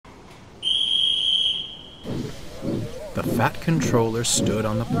The Fat Controller stood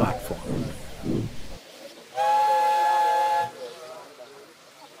on the platform.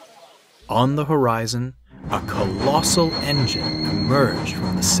 On the horizon, a colossal engine emerged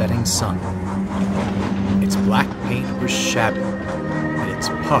from the setting sun. Its black paint was shabby, and its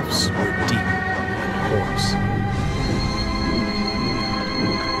puffs were deep and hoarse.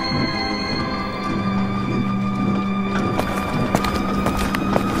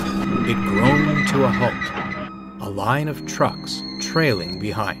 It groaned to a halt, a line of trucks trailing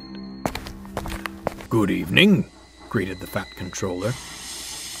behind. "Good evening," greeted the Fat Controller.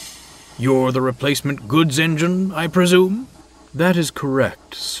 "You're the replacement goods engine, I presume?" "That is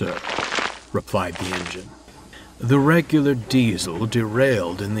correct, sir," replied the engine. "The regular diesel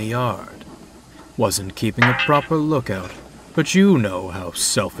derailed in the yard. Wasn't keeping a proper lookout, but you know how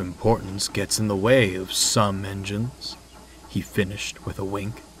self-importance gets in the way of some engines," he finished with a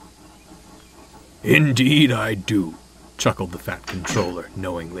wink. "Indeed I do," chuckled the Fat Controller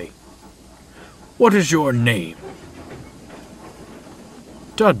knowingly. "What is your name?"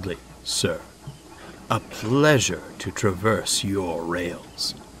 "Dudley, sir. A pleasure to traverse your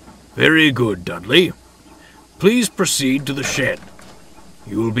rails." "Very good, Dudley. Please proceed to the shed.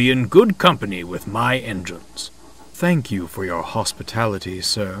 You'll be in good company with my engines." "Thank you for your hospitality,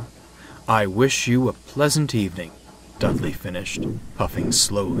 sir. I wish you a pleasant evening," Dudley finished, puffing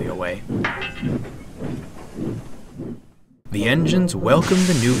slowly away. The engines welcomed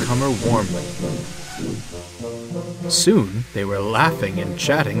the newcomer warmly. Soon they were laughing and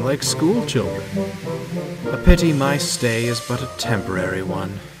chatting like schoolchildren. "A pity my stay is but a temporary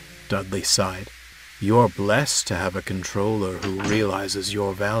one," Dudley sighed. "You're blessed to have a controller who realizes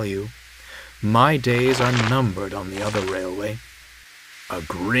your value. My days are numbered on the other railway." "A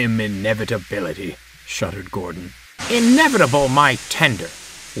grim inevitability," shuddered Gordon. "Inevitable, my tender.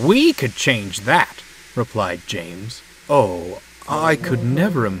 We could change that," replied James. "Oh, I could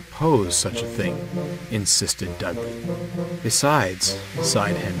never impose such a thing," insisted Dudley. "Besides,"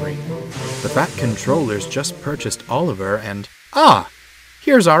 sighed Henry, "the Fat Controller's just purchased Oliver and—" "Ah!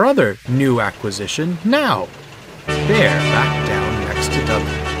 Here's our other new acquisition now." Bear backed down next to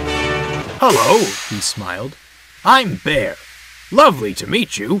Dudley. "Hello," he smiled. "I'm Bear. Lovely to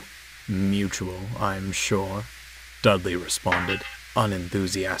meet you." "Mutual, I'm sure," Dudley responded,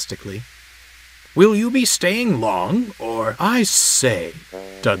 unenthusiastically. "Will you be staying long, or—" "I say,"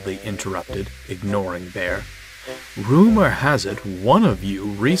 Dudley interrupted, ignoring Bear. "Rumor has it one of you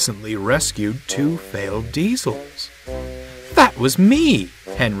recently rescued 2 failed diesels." "That was me!"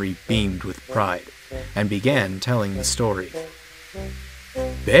 Henry beamed with pride, and began telling the story.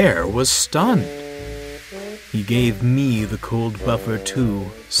 Bear was stunned. "He gave me the cold buffer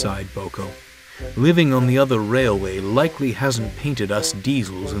too," sighed Boko. "Living on the other railway likely hasn't painted us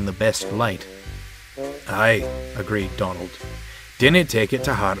diesels in the best light." "Aye," agreed Donald. "Dinna take it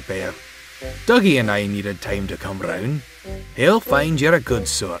to heart, Bear. Dougie and I needed time to come round. He'll find you're a good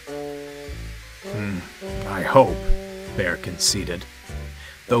sort." "I hope," Bear conceded,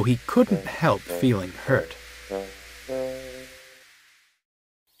 though he couldn't help feeling hurt.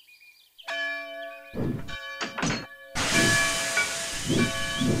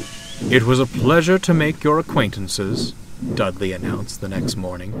 "It was a pleasure to make your acquaintances," Dudley announced the next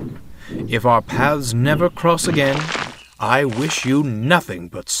morning. "If our paths never cross again, I wish you nothing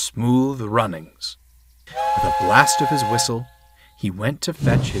but smooth runnings." With a blast of his whistle, he went to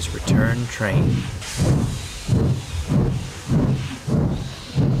fetch his return train.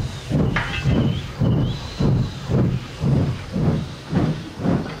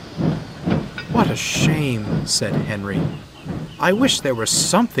 "What a shame," said Henry. "I wish there were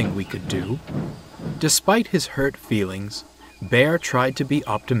something we could do." Despite his hurt feelings, Bear tried to be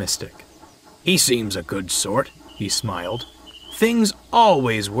optimistic. "He seems a good sort," he smiled. "Things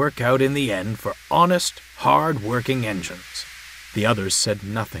always work out in the end for honest, hard-working engines." The others said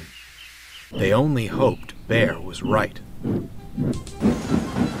nothing. They only hoped Bear was right.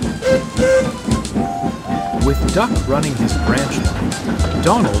 With Duck running his branch line,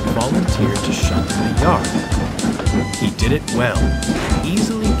 Donald volunteered to shunt the yard. He did it well,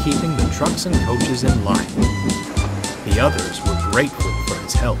 easily keeping the trucks and coaches in line. The others were grateful for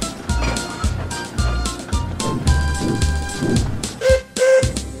his help.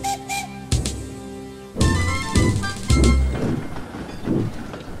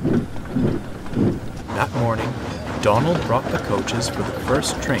 That morning, Donald brought the coaches for the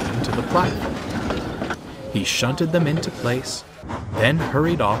first train to the platform. He shunted them into place, then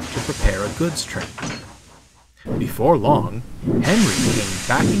hurried off to prepare a goods train. Before long, Henry came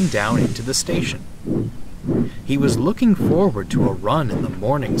backing down into the station. He was looking forward to a run in the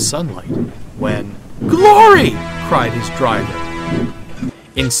morning sunlight when, "Glory!" cried his driver.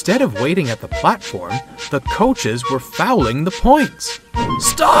 Instead of waiting at the platform, the coaches were fouling the points.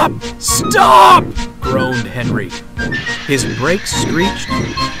 "Stop! Stop!" groaned Henry. His brakes screeched,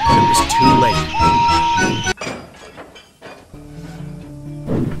 but it was too late.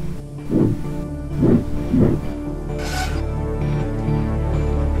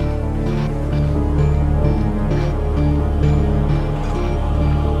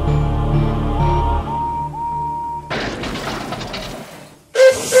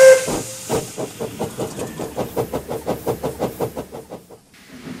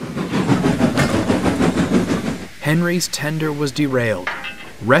 Henry's tender was derailed,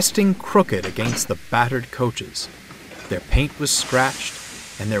 resting crooked against the battered coaches. Their paint was scratched,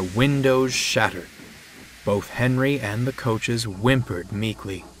 and their windows shattered. Both Henry and the coaches whimpered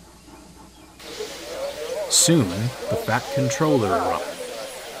meekly. Soon, the fat controller arrived.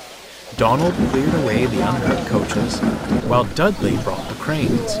 Donald cleared away the unhurt coaches, while Dudley brought the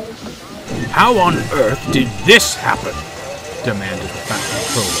cranes. "How on earth did this happen?" demanded the fat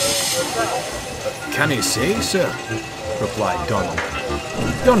controller. "Can he say, sir?" replied Donald.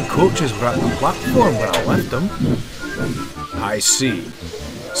 "Yon coaches were at the platform when I left them." "I see.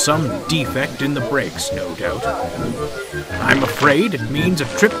 Some defect in the brakes, no doubt. I'm afraid it means a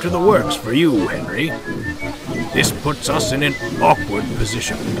trip to the works for you, Henry. This puts us in an awkward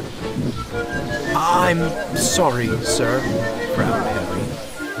position." "I'm sorry, sir," frowned Henry.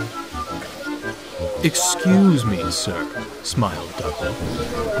 "Excuse me, sir," smiled Dudley.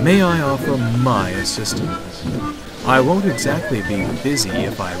 "May I offer my assistance? I won't exactly be busy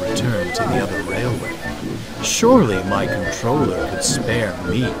if I return to the other railway. Surely my controller could spare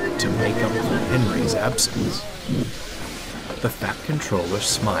me to make up for Henry's absence." The fat controller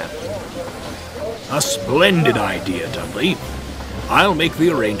smiled. "A splendid idea, Dudley. I'll make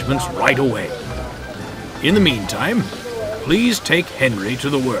the arrangements right away. In the meantime, please take Henry to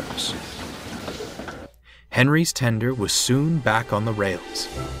the works." Henry's tender was soon back on the rails.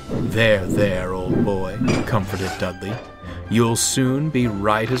 There, old boy," comforted Dudley. "You'll soon be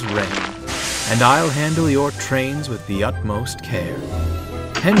right as rain, and I'll handle your trains with the utmost care."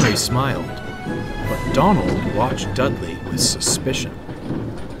 Henry smiled, but Donald watched Dudley with suspicion.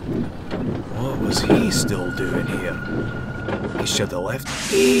 What was he still doing here? He should have left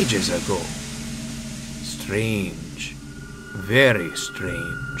ages ago. Strange. Very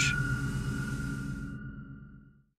strange.